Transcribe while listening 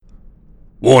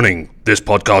Warning, this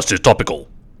podcast is topical.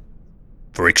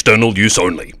 For external use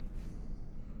only.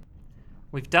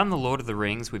 We've done The Lord of the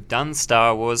Rings, we've done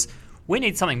Star Wars. We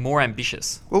need something more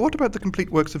ambitious. Well, what about the complete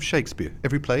works of Shakespeare?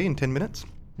 Every play in 10 minutes?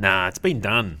 Nah, it's been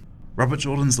done. Robert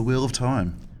Jordan's The Wheel of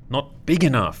Time. Not big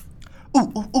enough.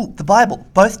 Ooh, the Bible,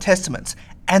 both Testaments,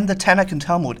 and the Tanakh and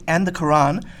Talmud, and the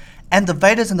Quran, and the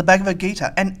Vedas and the Bhagavad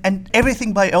Gita, and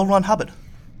everything by L. Ron Hubbard.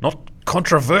 Not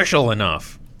controversial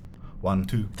enough. 1,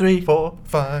 2, 3, 4,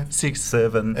 5, 6,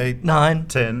 7, 8, 9,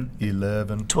 10,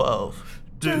 11, 12.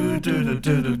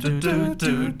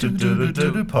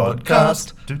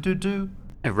 podcast.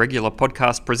 A regular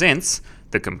podcast presents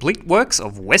the complete works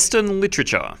of Western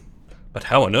literature. But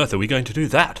how on earth are we going to do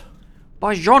that?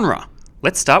 By genre.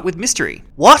 Let's start with mystery.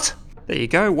 What? There you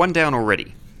go, one down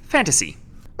already. Fantasy.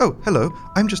 Oh, hello,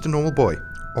 I'm just a normal boy.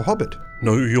 Or hobbit.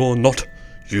 No, you're not.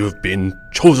 You've been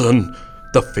chosen.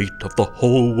 The fate of the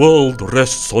whole world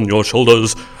rests on your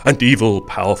shoulders, and evil,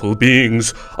 powerful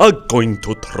beings are going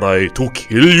to try to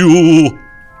kill you.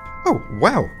 Oh,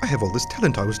 wow, I have all this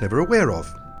talent I was never aware of.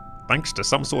 Thanks to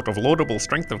some sort of laudable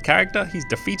strength of character, he's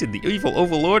defeated the evil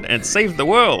overlord and saved the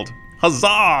world.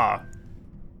 Huzzah!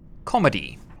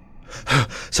 Comedy.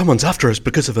 Someone's after us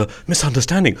because of a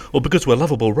misunderstanding, or because we're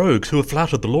lovable rogues who have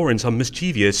flouted the law in some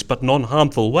mischievous but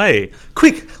non-harmful way.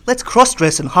 Quick, let's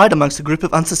cross-dress and hide amongst a group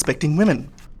of unsuspecting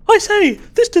women. I say,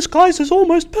 this disguise is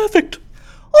almost perfect.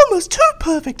 Almost too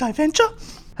perfect, I venture.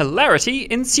 Hilarity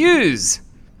ensues.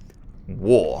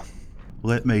 War.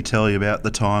 Let me tell you about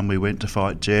the time we went to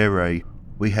fight Jerry.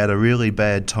 We had a really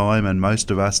bad time and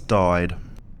most of us died.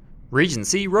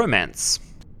 Regency romance.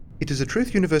 It is a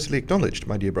truth universally acknowledged,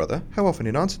 my dear brother, how often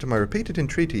in answer to my repeated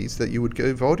entreaties that you would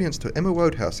give audience to Emma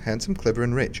Wodehouse, handsome, clever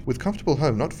and rich, with comfortable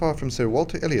home not far from Sir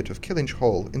Walter Elliot of Killinch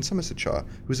Hall in Somersetshire,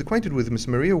 who is acquainted with Miss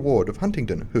Maria Ward of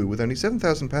Huntingdon, who, with only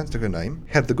 £7,000 to her name,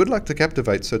 had the good luck to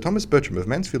captivate Sir Thomas Bertram of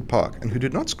Mansfield Park, and who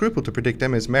did not scruple to predict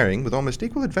Emma's marrying with almost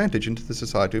equal advantage into the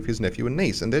society of his nephew and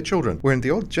niece and their children, wherein the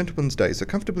old gentleman's days are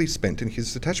comfortably spent and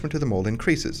his attachment to them all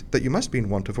increases, that you must be in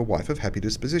want of a wife of happy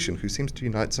disposition, who seems to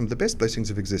unite some of the best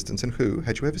blessings of existence, and who,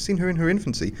 had you ever seen her in her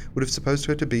infancy, would have supposed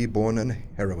her to be born an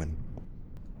heroine.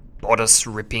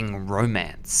 Bodice-ripping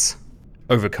romance.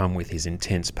 Overcome with his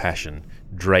intense passion,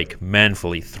 Drake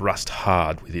manfully thrust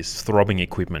hard with his throbbing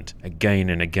equipment again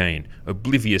and again,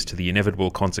 oblivious to the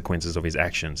inevitable consequences of his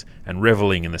actions, and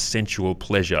reveling in the sensual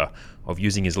pleasure of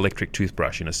using his electric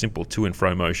toothbrush in a simple to and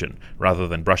fro motion, rather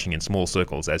than brushing in small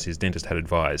circles as his dentist had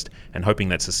advised, and hoping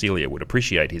that Cecilia would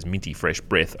appreciate his minty fresh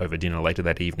breath over dinner later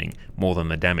that evening more than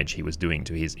the damage he was doing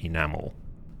to his enamel.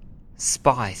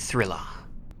 Spy thriller.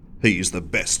 He's the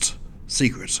best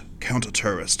secret,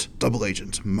 counter-terrorist, double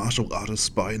agent, martial artist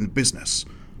spy in business.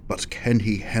 But can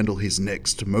he handle his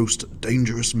next most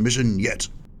dangerous mission yet?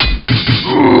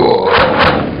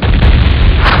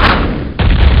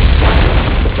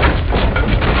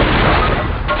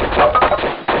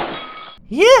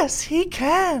 Yes, he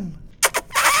can.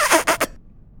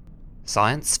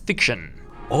 Science fiction.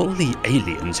 All the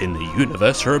aliens in the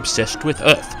universe are obsessed with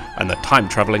Earth, and the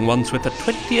time-travelling ones with the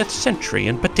 20th century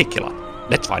in particular.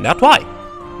 Let's find out why.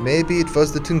 Maybe it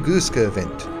was the Tunguska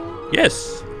event.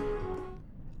 Yes.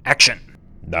 Action.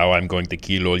 Now I'm going to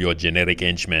kill all your generic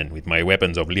henchmen with my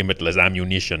weapons of limitless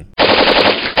ammunition.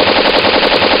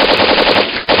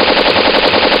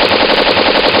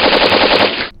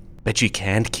 But you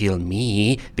can't kill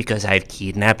me because I've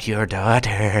kidnapped your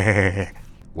daughter.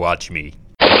 Watch me.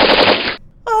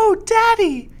 Oh,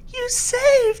 Daddy, you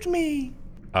saved me.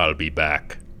 I'll be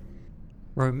back.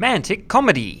 Romantic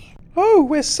comedy. Oh,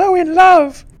 we're so in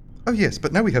love. Oh yes,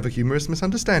 but now we have a humorous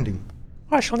misunderstanding.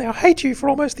 I shall now hate you for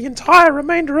almost the entire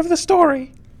remainder of the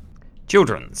story.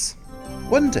 Children's.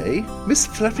 One day, Miss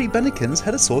Fluffy Bunnykins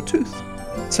had a sore tooth,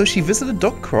 so she visited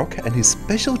Doc Croc and his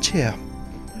special chair.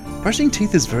 Brushing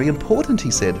teeth is very important, he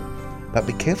said, but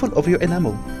be careful of your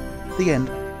enamel. The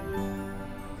end.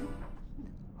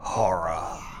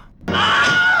 Horror.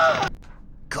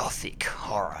 Gothic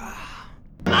horror.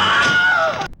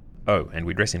 Oh, and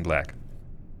we dress in black.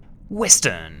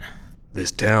 Western.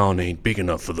 This town ain't big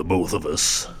enough for the both of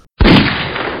us.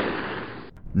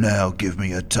 Now give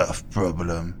me a tough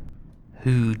problem.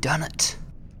 Who done it?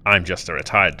 I'm just a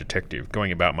retired detective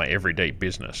going about my everyday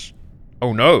business.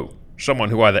 Oh no! Someone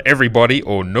who either everybody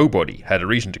or nobody had a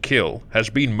reason to kill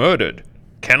has been murdered.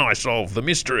 Can I solve the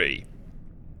mystery?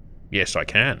 Yes, I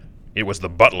can. It was the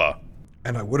butler.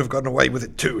 And I would have gotten away with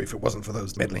it too if it wasn't for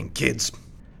those meddling kids.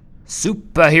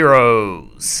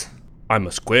 Superheroes. I'm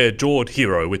a square-jawed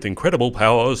hero with incredible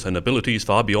powers and abilities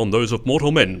far beyond those of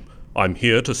mortal men. I'm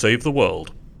here to save the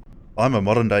world. I'm a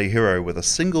modern-day hero with a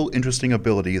single interesting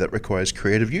ability that requires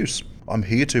creative use. I'm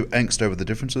here to angst over the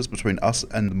differences between us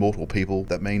and the mortal people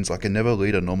that means I can never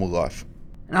lead a normal life.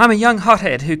 And I'm a young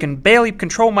hothead who can barely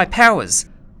control my powers.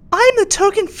 I'm the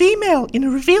token female in a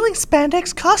revealing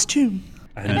spandex costume.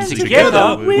 And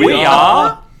together we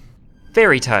are...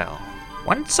 Fairy Tale.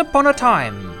 Once upon a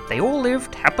time, they all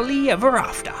lived happily ever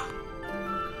after.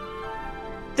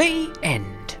 The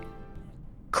end.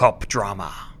 Cop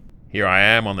drama. Here I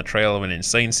am on the trail of an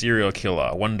insane serial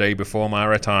killer, one day before my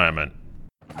retirement.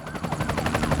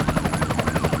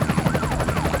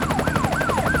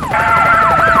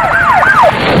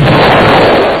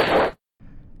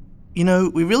 You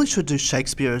know, we really should do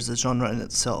Shakespeare as a genre in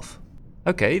itself.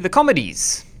 Okay, the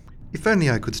comedies. If only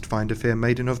I couldst find a fair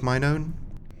maiden of mine own.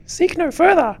 Seek no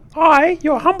further. I,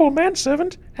 your humble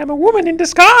manservant, am a woman in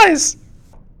disguise.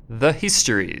 The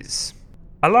histories.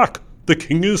 Alack, the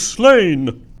king is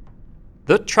slain.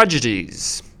 The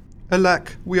tragedies.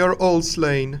 Alack, we are all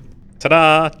slain.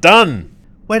 Ta-da! Done!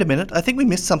 Wait a minute, I think we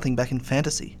missed something back in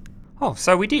fantasy. Oh,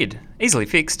 so we did. Easily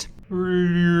fixed.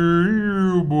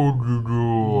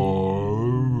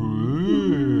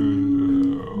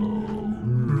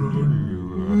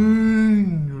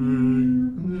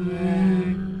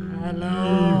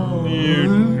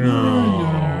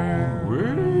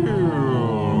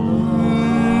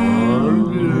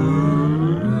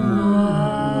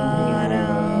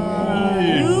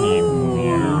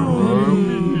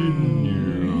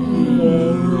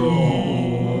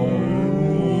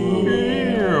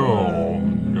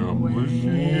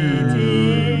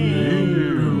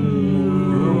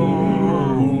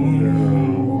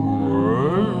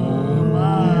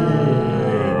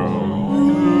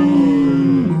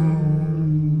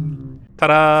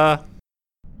 Ta-da!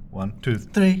 1, 2,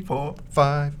 3, 4,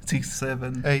 5, 6,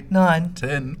 7, 8, 9,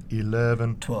 10,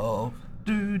 11. 12.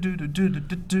 Do do do do do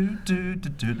do do do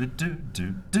do do do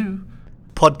do do.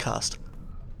 podcast.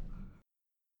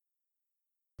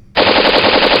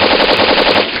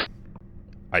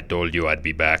 I told you I'd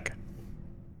be back.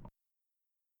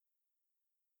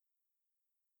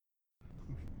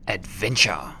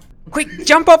 Adventure. Quick,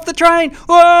 jump off the train!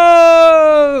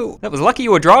 Whoa! That was lucky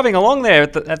you were driving along there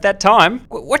at that time.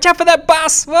 Watch out for that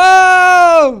bus!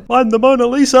 Whoa! I'm the Mona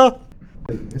Lisa.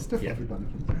 Mr. Fluffy Bunny.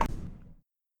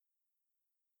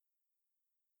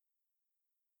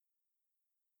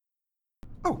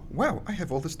 Oh, wow, I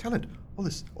have all this talent. All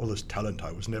this talent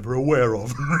I was never aware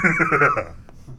of.